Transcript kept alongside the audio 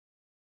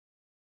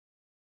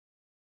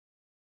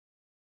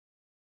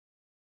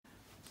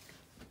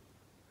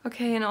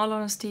Okay, in all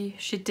honesty,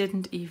 she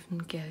didn't even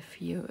give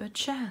you a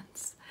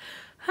chance.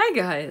 Hi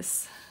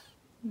guys,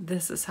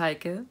 this is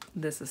Heike,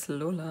 this is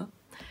Lola,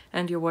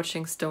 and you're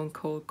watching Stone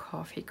Cold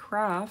Coffee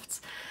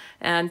Crafts.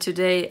 And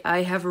today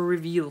I have a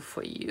reveal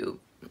for you.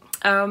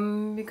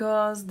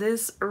 Because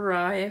this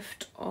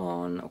arrived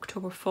on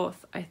October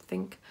 4th, I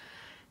think.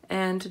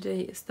 And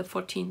today is the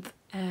 14th,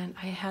 and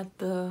I had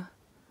a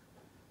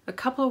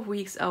couple of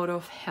weeks out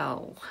of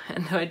hell,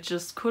 and I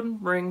just couldn't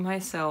bring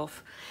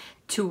myself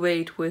to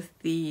wait with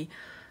the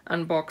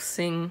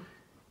unboxing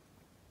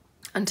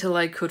until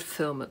I could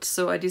film it.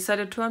 So I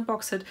decided to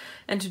unbox it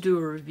and to do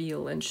a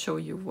reveal and show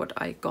you what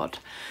I got.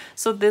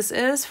 So this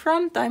is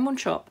from DIYmoon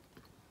Shop.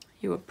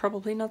 You are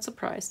probably not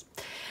surprised.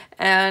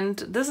 And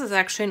this is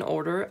actually an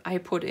order I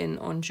put in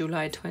on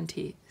July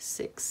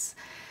 26.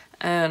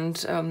 And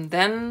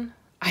then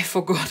I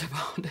forgot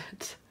about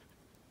it.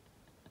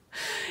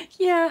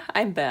 Yeah,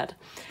 I'm bad.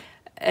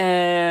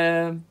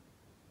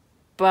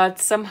 But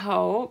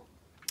somehow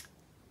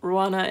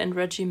Rwana and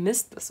Reggie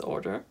missed this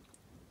order.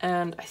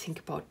 And I think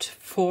about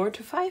 4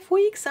 to 5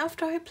 weeks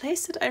after I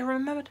placed it, I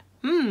remembered,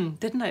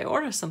 didn't I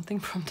order something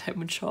from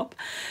DIYmoon Shop?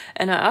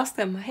 And I asked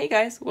them, hey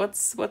guys,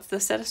 what's the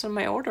status on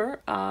my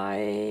order?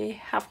 I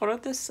have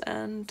ordered this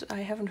and I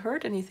haven't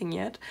heard anything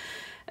yet.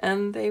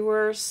 And they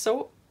were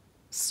so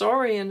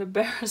sorry and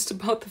embarrassed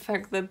about the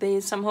fact that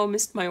they somehow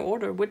missed my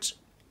order, which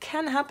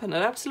can happen.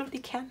 It absolutely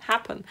can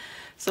happen.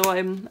 So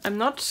I'm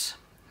not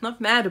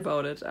mad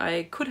about it.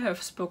 I could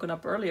have spoken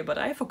up earlier, but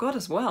I forgot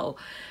as well.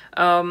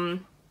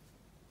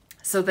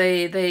 So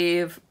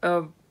they've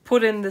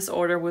put in this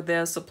order with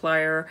their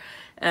supplier,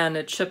 and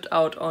it shipped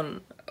out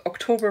on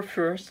October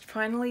 1st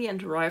finally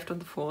and arrived on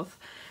the 4th.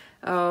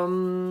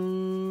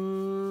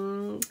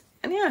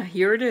 And yeah,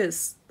 here it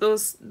is.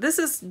 This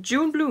is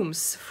June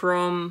Blooms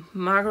from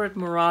Margaret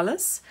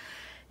Morales.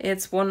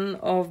 It's one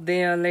of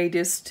their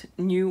latest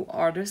new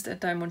artists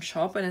at DIYmoon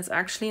Shop, and it's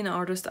actually an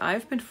artist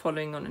I've been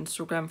following on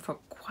Instagram for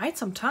quite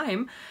some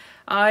time.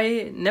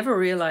 I never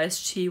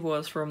realized she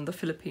was from the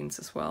Philippines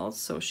as well,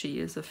 so she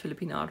is a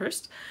Philippine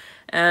artist.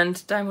 And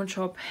DIYmoon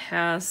Shop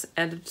has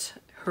added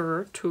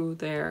her to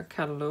their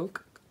catalog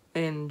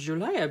in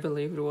July, I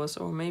believe it was,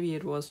 or maybe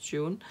it was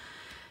June.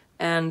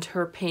 And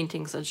her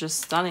paintings are just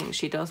stunning.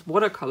 She does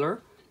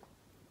watercolor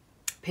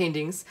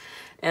paintings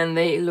and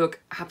they look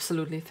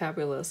absolutely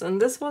fabulous.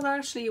 And this was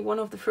actually one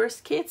of the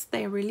first kits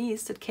they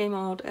released. It came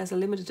out as a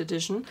limited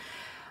edition.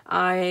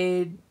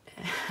 I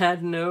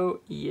had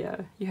you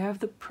have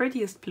the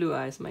prettiest blue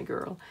eyes, my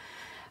girl.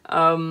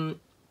 I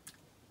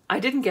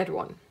didn't get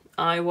one.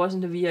 I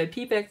wasn't a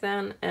VIP back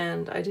then,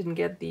 and I didn't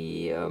get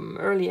the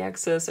early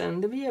access,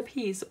 and the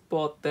VIPs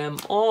bought them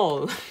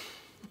all.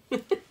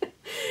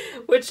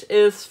 Which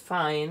is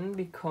fine,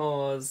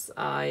 because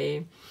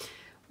I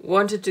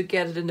wanted to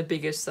get it in the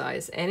biggest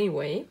size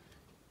anyway,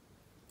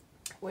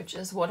 which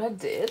is what I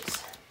did.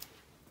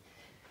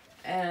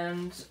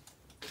 And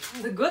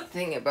the good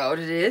thing about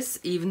it is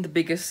even the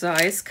biggest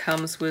size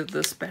comes with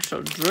the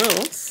special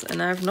drills,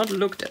 and I've not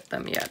looked at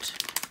them yet.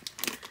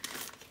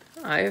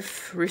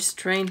 I've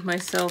restrained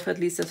myself, at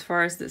least as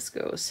far as this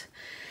goes.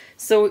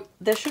 So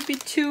there should be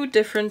 2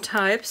 different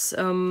types.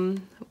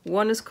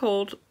 One is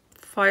called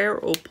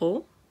Fire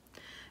Opal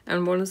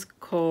and one is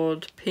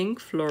called Pink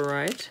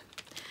Fluorite.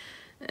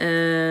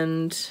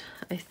 And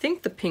I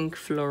think the Pink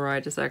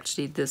Fluorite is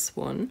actually this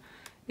one.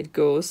 It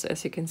goes,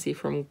 as you can see,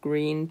 from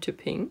green to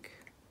pink.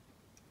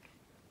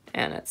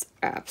 And it's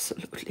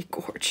absolutely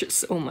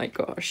gorgeous. Oh my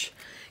gosh.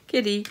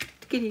 Kitty,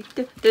 kitty,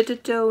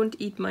 don't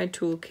eat my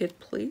toolkit,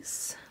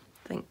 please.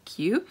 Thank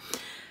you.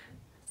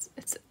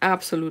 It's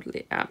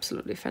absolutely,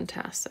 absolutely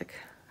fantastic.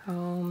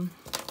 Let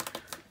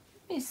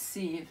me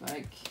see if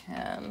I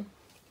can.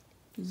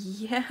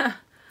 Yeah.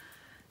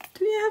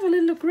 Do you have a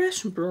little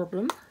aggression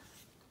problem?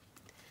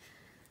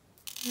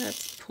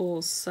 Let's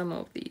pull some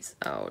of these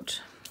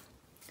out.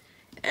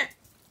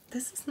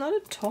 This is not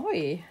a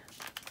toy.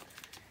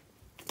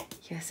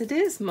 Yes, it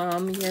is,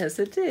 Mom. Yes,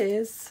 it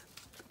is.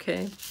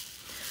 Okay.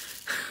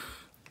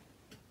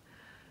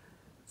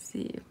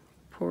 See,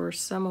 pour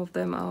some of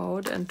them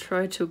out and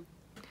try to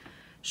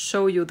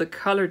show you the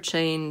color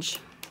change.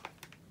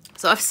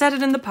 So I've said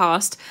it in the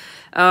past.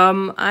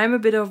 I'm a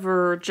bit of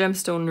a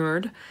gemstone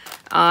nerd.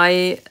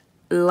 I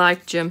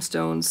like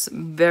gemstones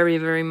very,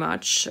 very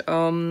much.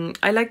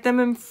 I like them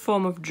in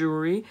form of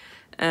jewelry,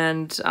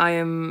 and I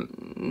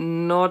am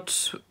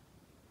not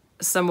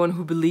someone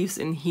who believes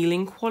in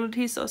healing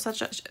qualities or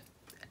such.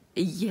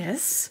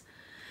 Yes,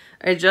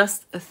 I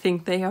just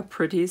think they are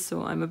pretty,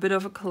 so I'm a bit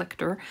of a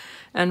collector.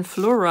 And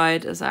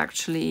fluorite is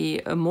actually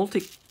a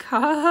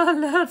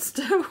multicolored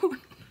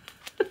stone.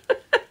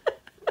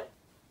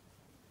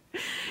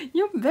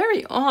 You're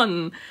very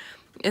on.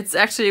 It's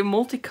actually a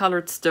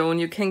multicolored stone.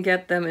 You can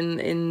get them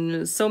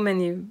in so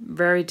many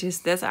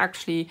varieties. There's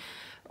actually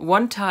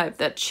one type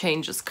that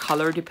changes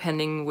color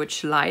depending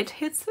which light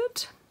hits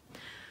it,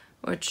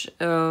 which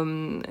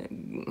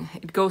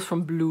it goes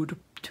from blue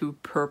to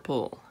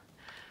purple.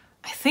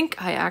 I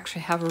think I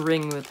actually have a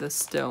ring with this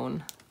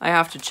stone. I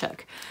have to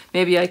check.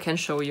 Maybe I can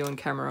show you on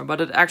camera,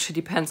 but it actually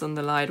depends on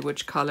the light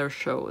which color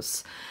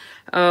shows.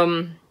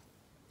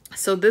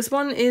 So this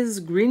one is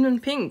green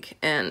and pink,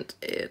 and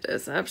it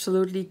is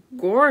absolutely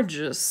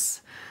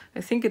gorgeous.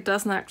 I think it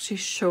doesn't actually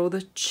show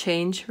the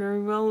change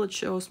very well. It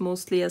shows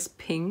mostly as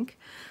pink,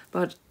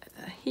 but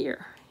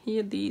here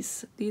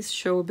these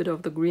show a bit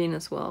of the green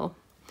as well.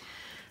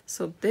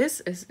 So this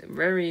is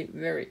very,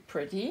 very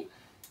pretty.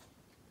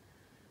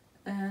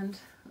 And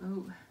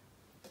oh,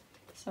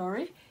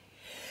 sorry.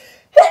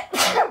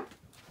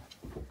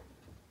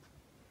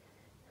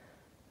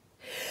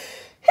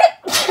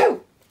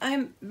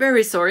 I'm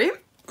very sorry.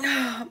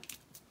 I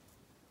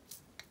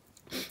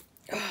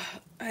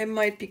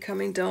might be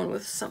coming down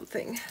with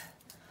something,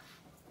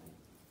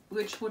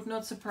 which would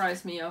not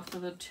surprise me after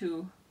the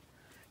two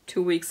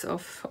weeks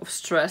of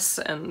stress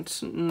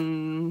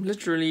and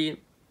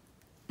literally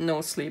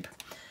no sleep.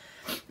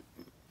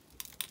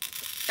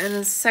 And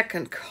the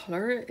second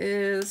color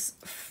is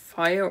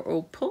Fire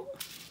Opal,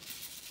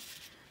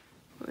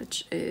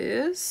 which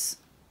is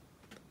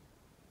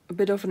a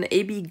bit of an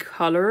AB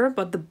color,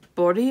 but the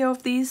body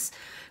of these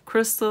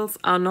crystals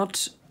are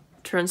not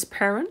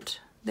transparent,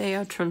 they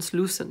are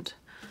translucent,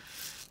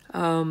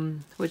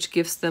 which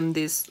gives them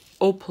this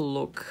opal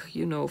look,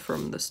 you know,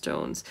 from the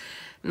stones.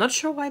 I'm not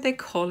sure why they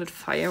call it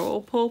Fire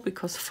Opal,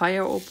 because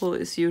Fire Opal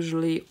is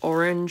usually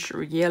orange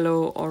or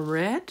yellow or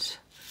red,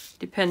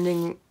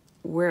 depending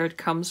where it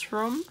comes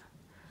from.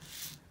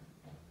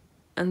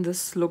 And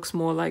this looks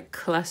more like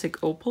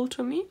classic opal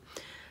to me,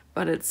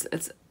 but it's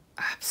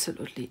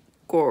absolutely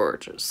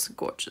gorgeous,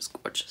 gorgeous,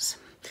 gorgeous.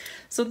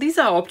 So these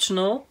are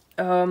optional.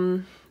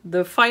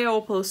 The Fire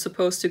Opal is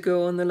supposed to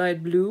go on the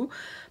light blue. I'm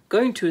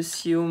going to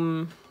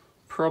assume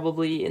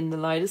probably in the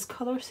lightest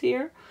colors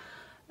here.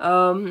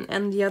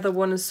 And the other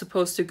one is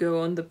supposed to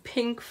go on the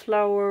pink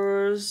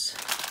flowers.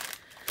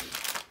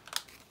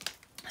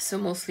 So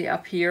mostly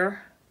up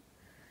here.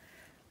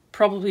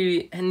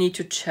 Probably need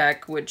to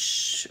check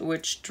which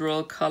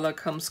drill color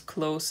comes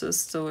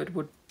closest, so it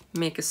would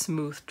make a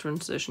smooth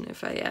transition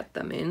if I add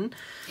them in.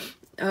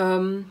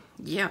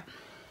 Yeah,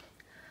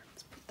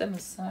 let's put them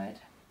aside.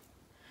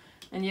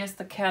 And yes,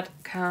 the cat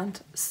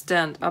can't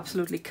stand,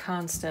 absolutely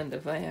can't stand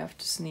if I have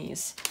to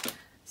sneeze.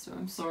 So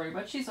I'm sorry,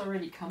 but she's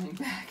already coming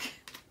back.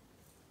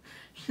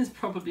 She's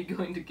probably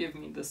going to give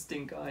me the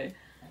stink eye.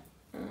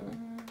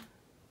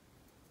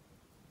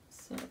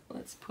 So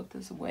let's put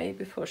this away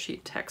before she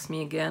attacks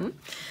me again.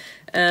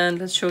 And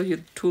let's show you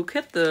the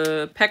toolkit.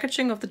 The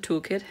packaging of the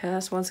toolkit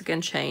has once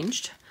again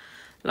changed.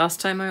 Last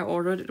time I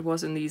ordered it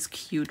was in these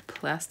cute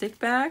plastic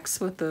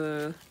bags with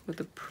the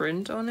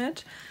print on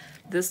it.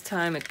 This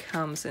time it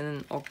comes in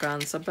an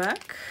organza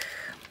bag.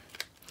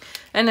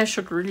 And I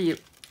should really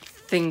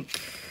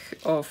think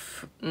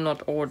of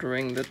not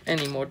ordering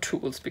any more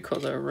tools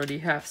because I already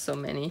have so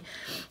many.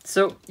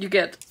 So you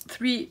get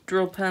 3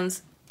 drill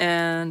pens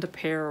and a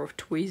pair of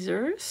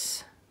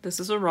tweezers. This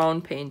is a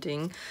round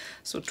painting,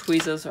 so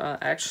tweezers are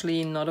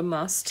actually not a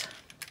must.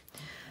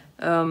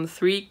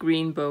 3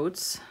 green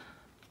boats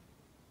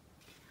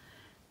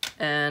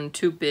and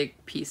 2 big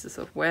pieces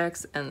of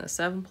wax and a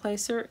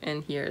 7-placer.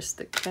 And here's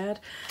the cat.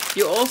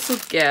 You also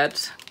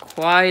get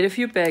quite a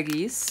few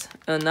baggies,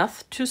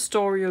 enough to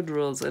store your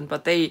drills in,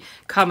 but they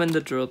come in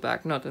the drill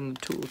bag, not in the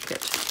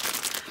toolkit.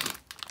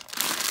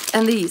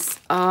 And these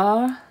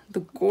are the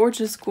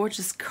gorgeous,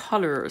 gorgeous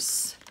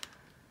colors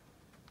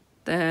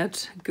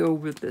that go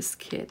with this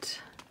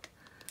kit.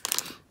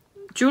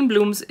 June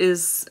Blooms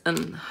is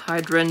an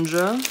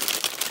hydrangea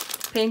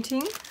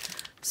painting.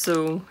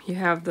 So you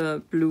have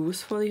the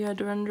blues for the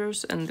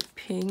hydrangeas and the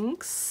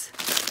pinks.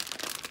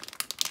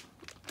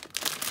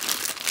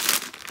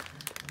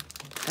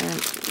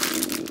 And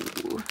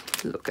ooh,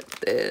 look at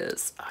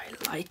this. I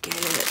like it.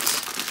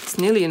 It's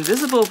nearly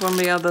invisible from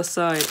the other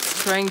side.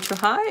 Trying to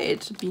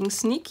hide, being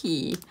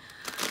sneaky.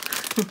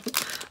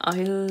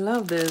 I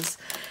love this.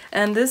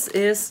 And this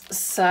is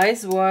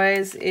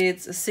size-wise,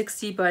 it's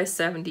 60 by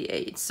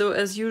 78. So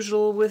as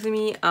usual with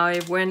me,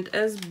 I went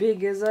as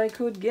big as I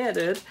could get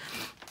it.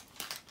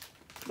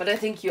 But I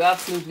think you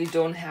absolutely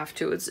don't have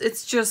to.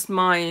 It's just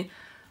my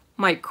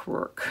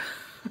quirk.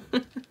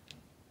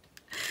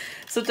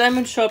 So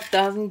DIYmoon Shop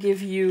doesn't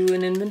give you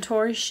an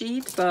inventory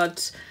sheet,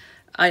 but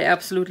I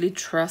absolutely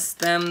trust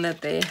them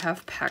that they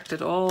have packed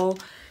it all.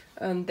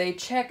 They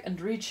check and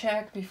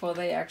recheck before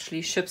they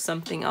actually ship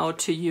something out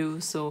to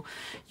you. So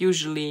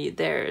usually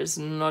there is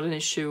not an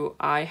issue.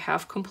 I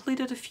have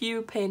completed a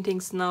few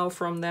paintings now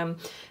from them,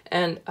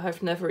 and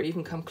I've never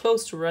even come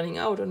close to running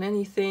out on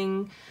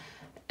anything.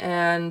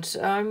 And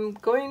I'm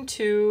going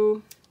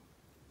to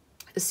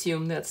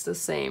assume that's the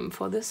same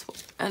for this one.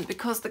 And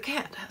because the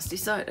cat has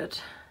decided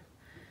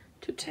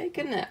to take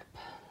a nap,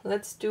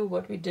 let's do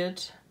what we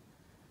did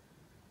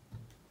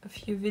a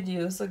few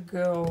videos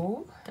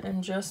ago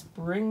and just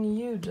bring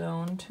you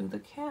down to the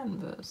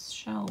canvas,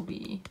 shall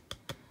we?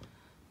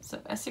 So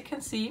as you can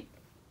see,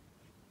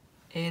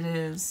 it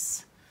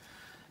is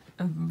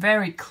a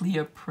very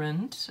clear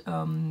print.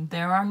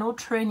 There are no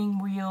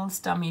training wheels,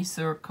 dummy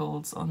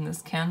circles on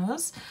this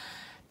canvas.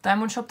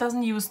 DIYmoon Shop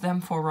doesn't use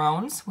them for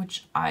rounds,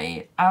 which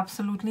I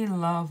absolutely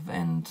love,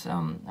 and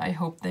I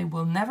hope they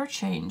will never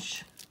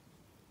change.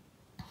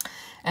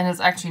 And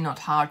it's actually not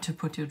hard to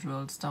put your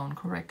drills down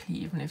correctly,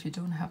 even if you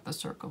don't have the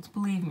circles.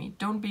 Believe me,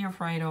 don't be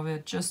afraid of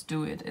it, just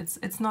do it.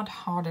 It's not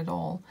hard at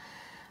all.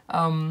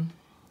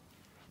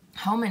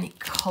 How many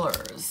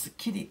colors?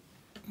 Kitty,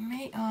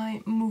 may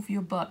I move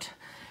your butt?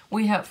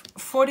 We have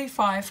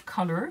 45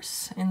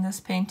 colors in this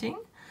painting.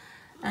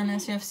 And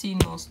as you have seen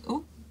most...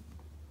 Oh,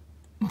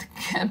 the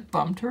cat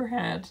bumped her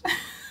head.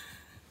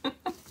 Are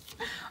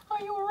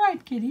you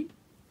alright, Kitty?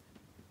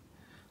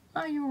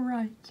 Are you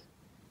alright?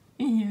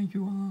 Here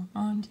you are,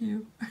 aren't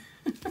you?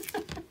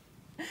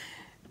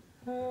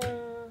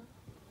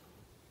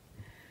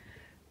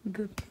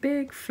 The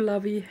big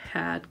fluffy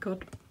head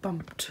got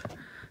bumped.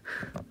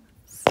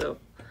 So,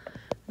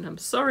 and I'm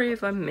sorry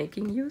if I'm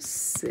making you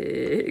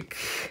sick.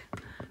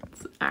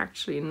 It's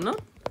actually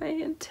not my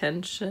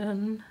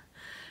intention.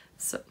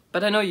 So,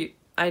 but I know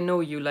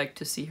you like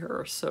to see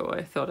her, so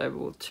I thought I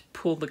would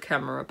pull the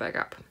camera back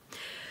up.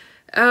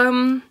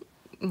 Yeah.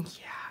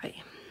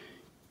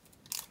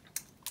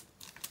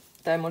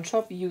 DIYmoon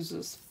Shop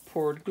uses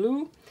poured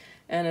glue,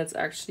 and it's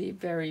actually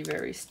very,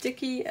 very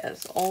sticky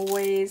as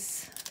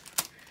always.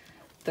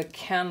 The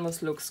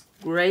canvas looks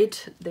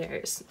great.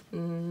 There's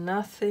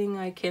nothing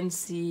I can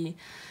see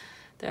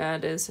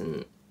that is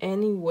in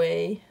any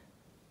way,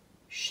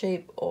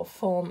 shape or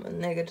form a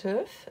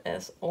negative.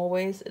 As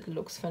always, it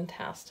looks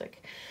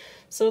fantastic.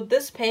 So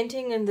this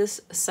painting in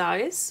this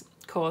size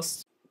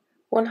costs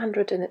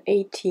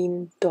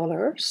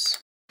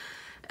 $118.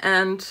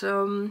 And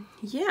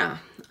yeah,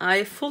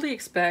 I fully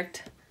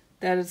expect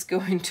that it's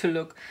going to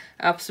look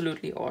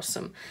absolutely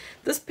awesome.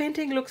 This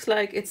painting looks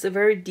like it's a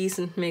very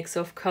decent mix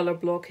of color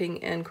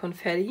blocking and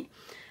confetti.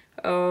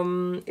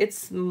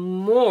 It's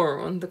more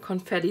on the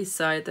confetti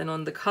side than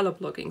on the color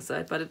blocking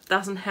side, but it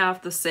doesn't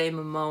have the same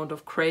amount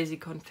of crazy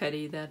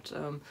confetti that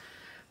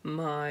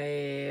my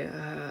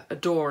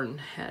Adorn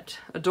had.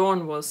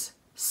 Adorn was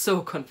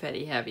so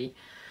confetti heavy,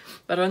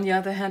 but on the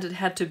other hand it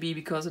had to be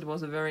because it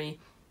was a very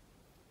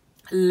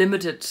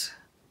limited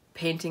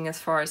painting as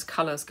far as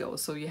colors go,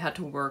 so you had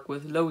to work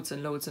with loads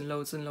and loads and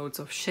loads and loads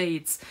of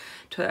shades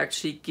to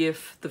actually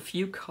give the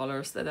few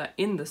colors that are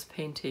in this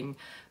painting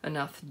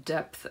enough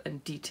depth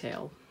and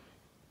detail.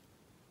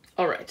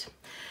 All right,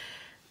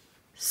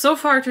 so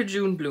far to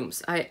June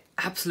blooms. I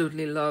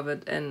absolutely love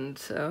it,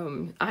 and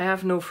I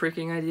have no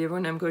freaking idea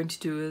when I'm going to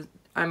do it.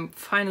 I'm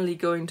finally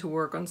going to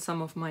work on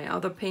some of my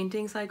other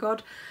paintings I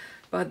got.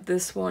 But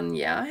this one,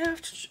 yeah,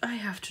 I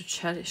have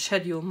to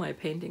schedule my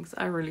paintings.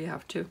 I really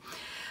have to.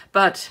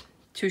 But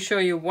to show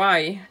you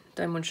why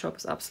DIYmoon Shop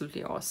is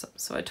absolutely awesome.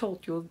 So I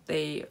told you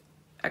they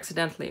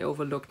accidentally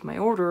overlooked my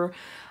order.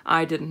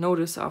 I didn't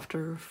notice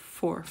after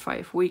 4 or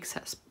 5 weeks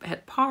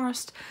had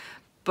passed.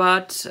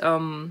 But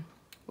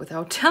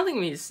without telling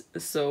me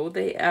so,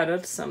 they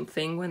added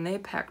something when they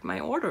packed my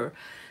order.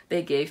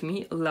 They gave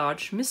me a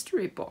large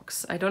mystery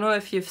box. I don't know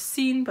if you've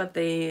seen, but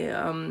they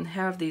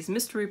have these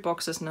mystery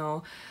boxes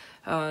now.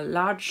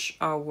 Large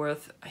are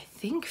worth, I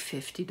think,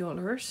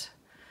 $50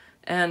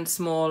 and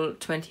small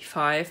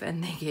 $25,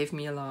 and they gave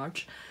me a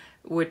large,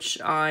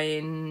 which I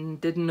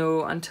didn't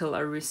know until I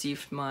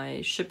received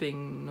my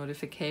shipping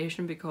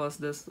notification, because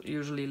this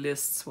usually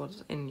lists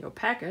what's in your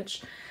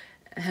package.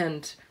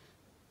 And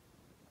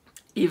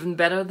even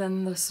better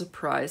than the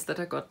surprise that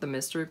I got the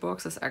mystery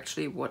box is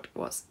actually what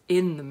was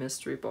in the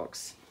mystery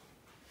box.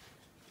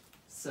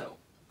 So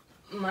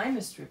my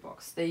mystery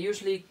box, they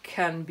usually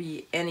can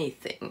be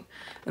anything,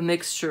 a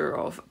mixture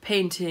of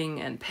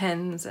painting and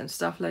pens and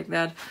stuff like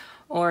that,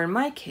 or in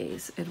my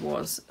case it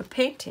was a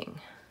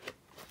painting.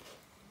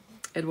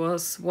 It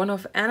was one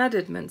of Anna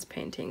Didman's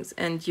paintings,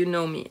 and you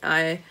know me,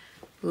 I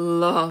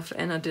love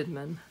Anna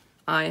Didman.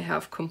 I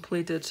have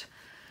completed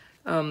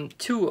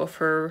 2 of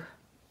her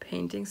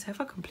paintings.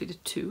 Have I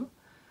completed 2?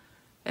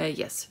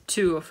 Yes,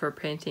 2 of her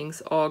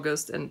paintings,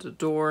 August and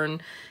Adorn,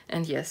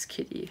 and yes,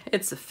 Kitty,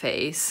 it's a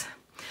face.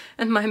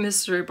 And my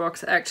mystery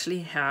box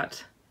actually had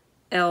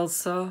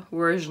Elsa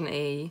version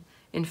A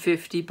in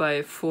 50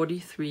 by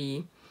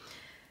 43,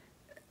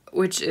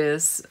 which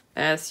is,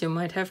 as you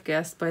might have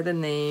guessed by the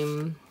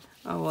name,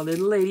 our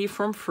little lady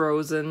from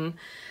Frozen.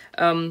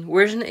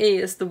 Version A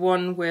is the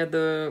one where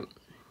the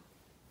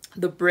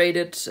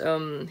braided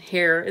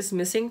hair is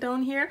missing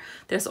down here.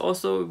 There's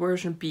also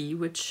version B,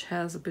 which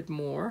has a bit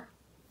more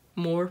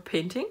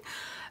painting.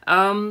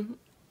 And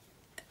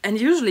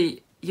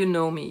usually, you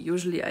know me,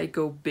 usually I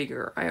go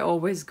bigger. I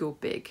always go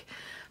big.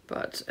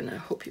 But, and I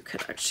hope you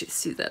can actually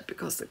see that,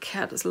 because the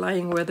cat is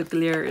lying where the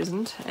glare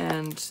isn't,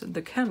 and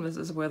the canvas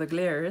is where the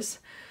glare is.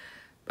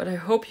 But I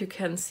hope you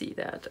can see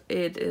that.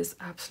 It is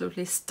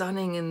absolutely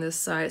stunning in this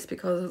size,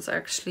 because it's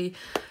actually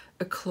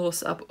a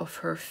close-up of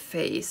her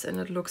face, and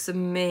it looks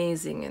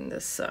amazing in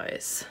this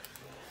size.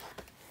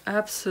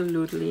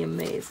 Absolutely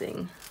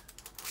amazing.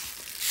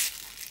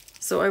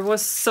 So I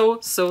was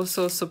so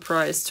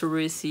surprised to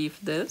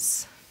receive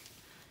this.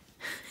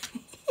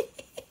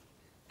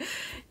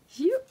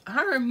 You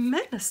are a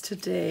menace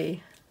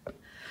today.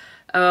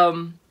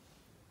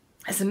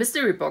 as a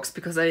mystery box,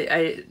 because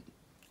I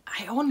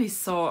only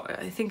saw,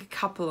 I think, a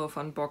couple of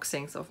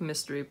unboxings of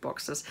mystery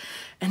boxes,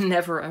 and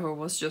never ever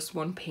was just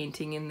one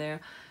painting in there,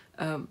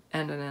 and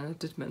an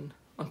DIYmoon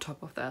on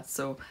top of that.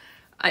 So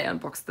I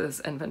unboxed this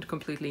and went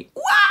completely,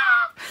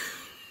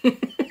 wah!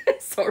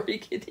 Sorry,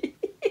 kitty.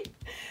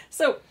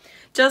 So,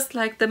 just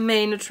like the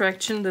main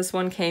attraction, this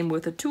one came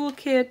with a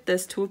toolkit.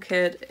 This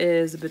toolkit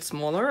is a bit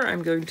smaller.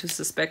 I'm going to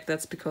suspect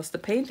that's because the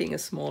painting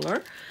is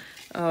smaller.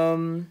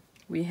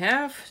 We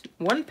have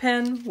one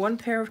pen, one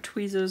pair of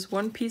tweezers,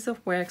 one piece of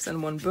wax,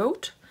 and one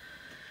boat,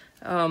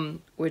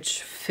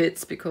 which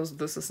fits because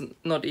this is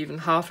not even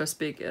half as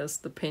big as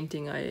the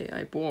painting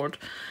I bought.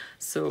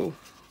 So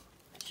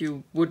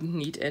you wouldn't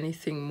need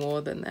anything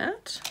more than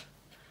that.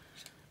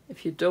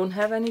 If you don't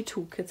have any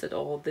toolkits at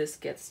all, this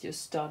gets you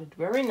started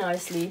very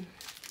nicely.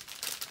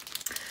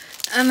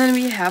 And then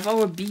we have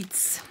our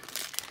beads.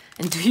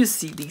 And do you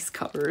see these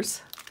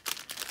colors?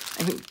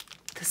 I mean,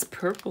 this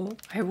purple,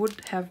 I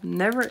would have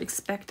never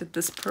expected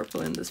this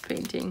purple in this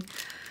painting,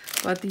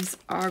 but these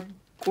are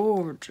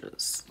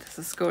gorgeous. This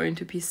is going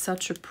to be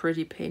such a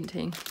pretty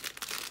painting.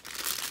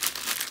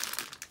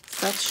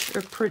 Such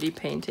a pretty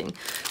painting.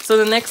 So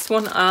the next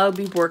one I'll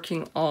be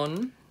working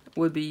on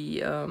will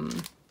be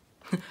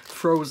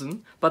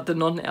frozen, but the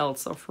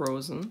non-Ls are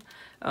frozen.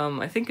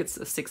 I think it's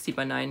a 60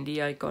 by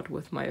 90 I got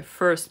with my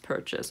first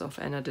purchase of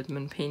Anna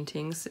DIYmoon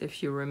paintings.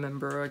 If you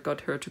remember, I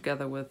got her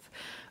together with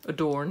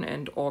Adorn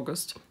and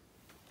August.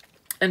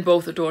 And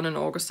both Adorn and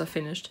August are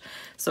finished.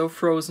 So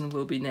Frozen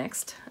will be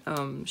next.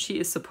 She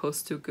is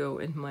supposed to go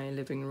in my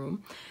living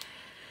room.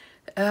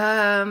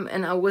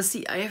 And I will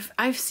see,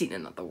 I've seen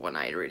another one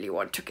I really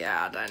want to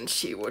get, and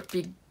she would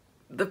be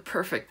the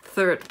perfect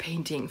third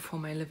painting for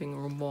my living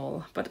room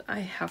wall, but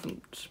I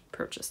haven't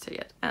purchased her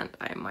yet, and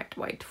I might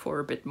wait for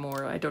a bit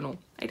more. I don't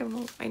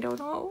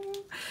know.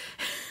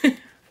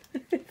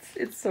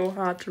 It's so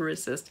hard to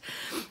resist.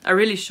 I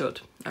really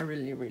should. I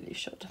really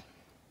should.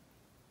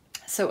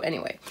 So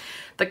anyway,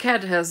 the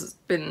cat has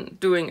been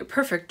doing a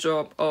perfect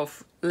job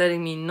of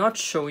letting me not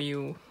show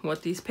you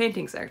what these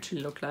paintings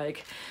actually look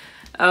like.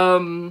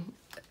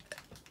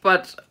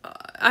 But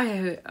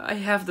I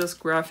have this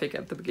graphic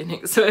at the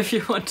beginning, so if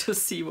you want to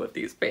see what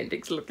these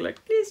paintings look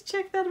like, please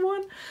check that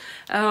one.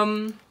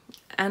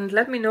 And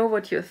let me know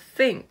what you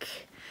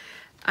think.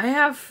 I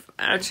have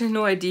actually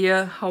no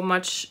idea how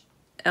much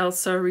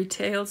Elsa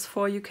retails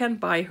for. You can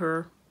buy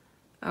her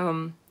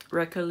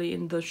regularly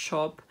in the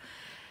shop.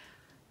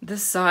 The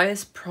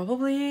size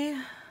probably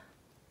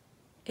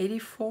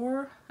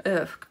 84?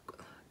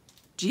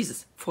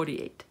 Jesus,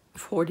 48.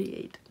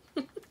 48.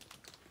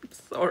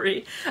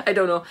 Sorry, I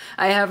don't know.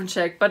 I haven't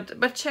checked,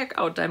 but check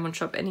out DIYmoon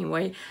Shop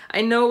anyway.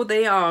 I know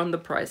they are on the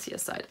pricier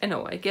side. I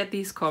know, I get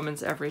these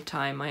comments every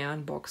time I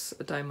unbox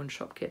a DIYmoon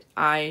Shop kit.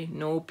 I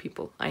know,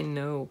 people, I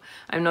know.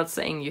 I'm not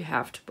saying you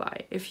have to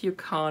buy. If you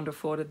can't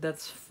afford it,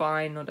 that's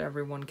fine. Not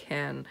everyone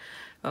can.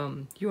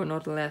 You're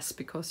not less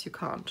because you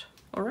can't,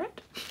 all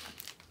right?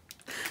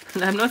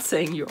 And I'm not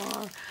saying you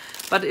are.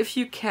 But if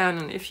you can,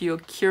 and if you're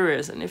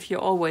curious, and if you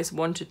always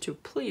wanted to,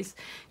 please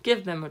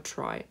give them a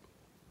try.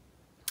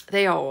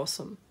 They are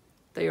awesome.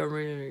 They are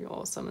really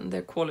awesome, and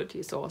their quality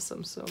is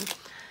awesome, so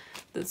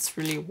that's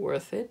really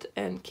worth it.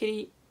 And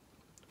kitty,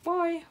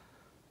 why?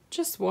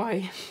 Just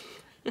why?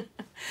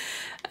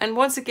 And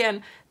once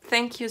again,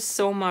 thank you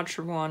so much,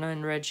 Rwana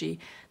and Reggie.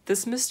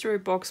 This mystery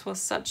box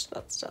was such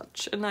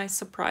a nice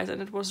surprise,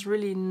 and it was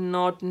really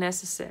not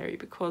necessary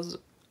because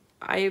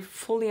I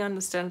fully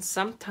understand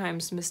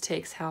sometimes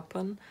mistakes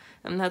happen,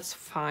 and that's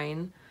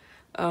fine.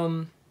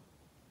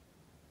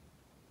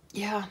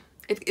 Yeah.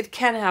 It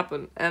can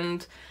happen.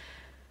 And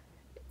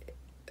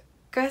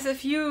guys,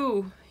 if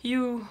you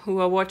who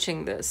are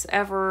watching this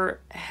ever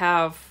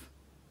have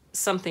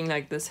something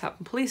like this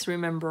happen, please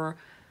remember,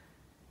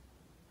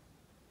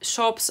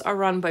 shops are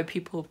run by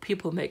people.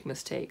 People make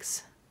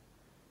mistakes.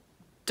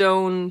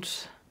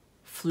 Don't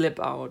flip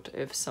out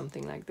if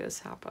something like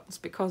this happens,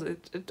 because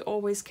it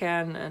always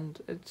can,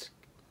 and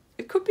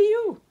it could be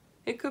you.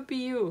 It could be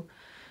you.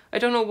 I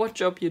don't know what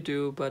job you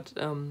do, but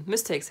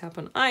mistakes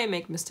happen. I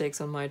make mistakes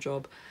on my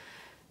job.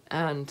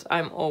 And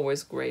I'm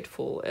always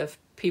grateful if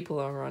people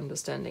are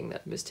understanding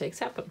that mistakes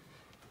happen.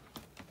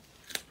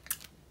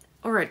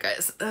 Alright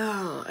guys,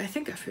 I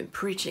think I've been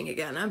preaching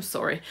again, I'm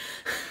sorry.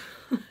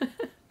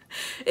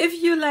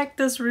 If you like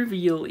this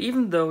reveal,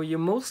 even though you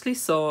mostly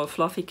saw a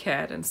fluffy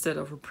cat instead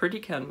of a pretty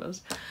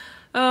canvas,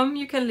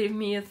 you can leave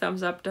me a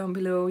thumbs up down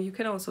below. You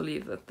can also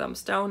leave a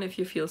thumbs down if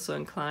you feel so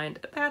inclined.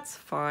 That's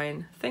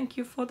fine. Thank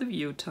you for the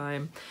view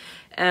time.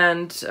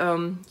 And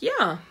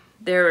yeah.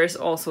 There is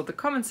also the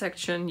comment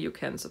section. You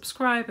can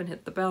subscribe and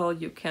hit the bell.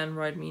 You can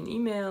write me an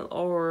email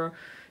or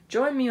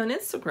join me on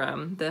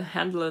Instagram. The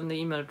handle and the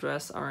email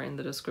address are in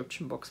the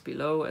description box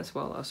below, as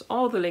well as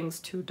all the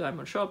links to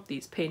DIYmoon Shop,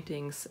 these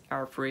paintings,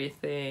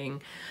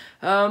 everything.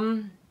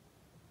 And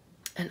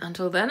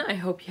until then, I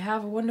hope you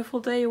have a wonderful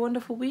day, a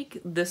wonderful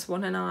week. This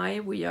one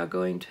and we are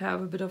going to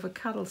have a bit of a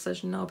cuddle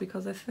session now,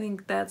 because I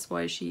think that's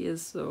why she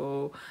is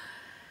so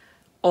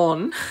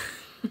on.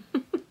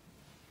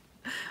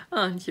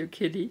 Aren't you,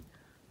 kitty?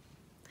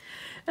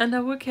 And I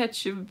will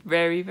catch you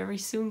very, very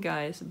soon,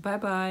 guys. Bye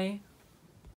bye.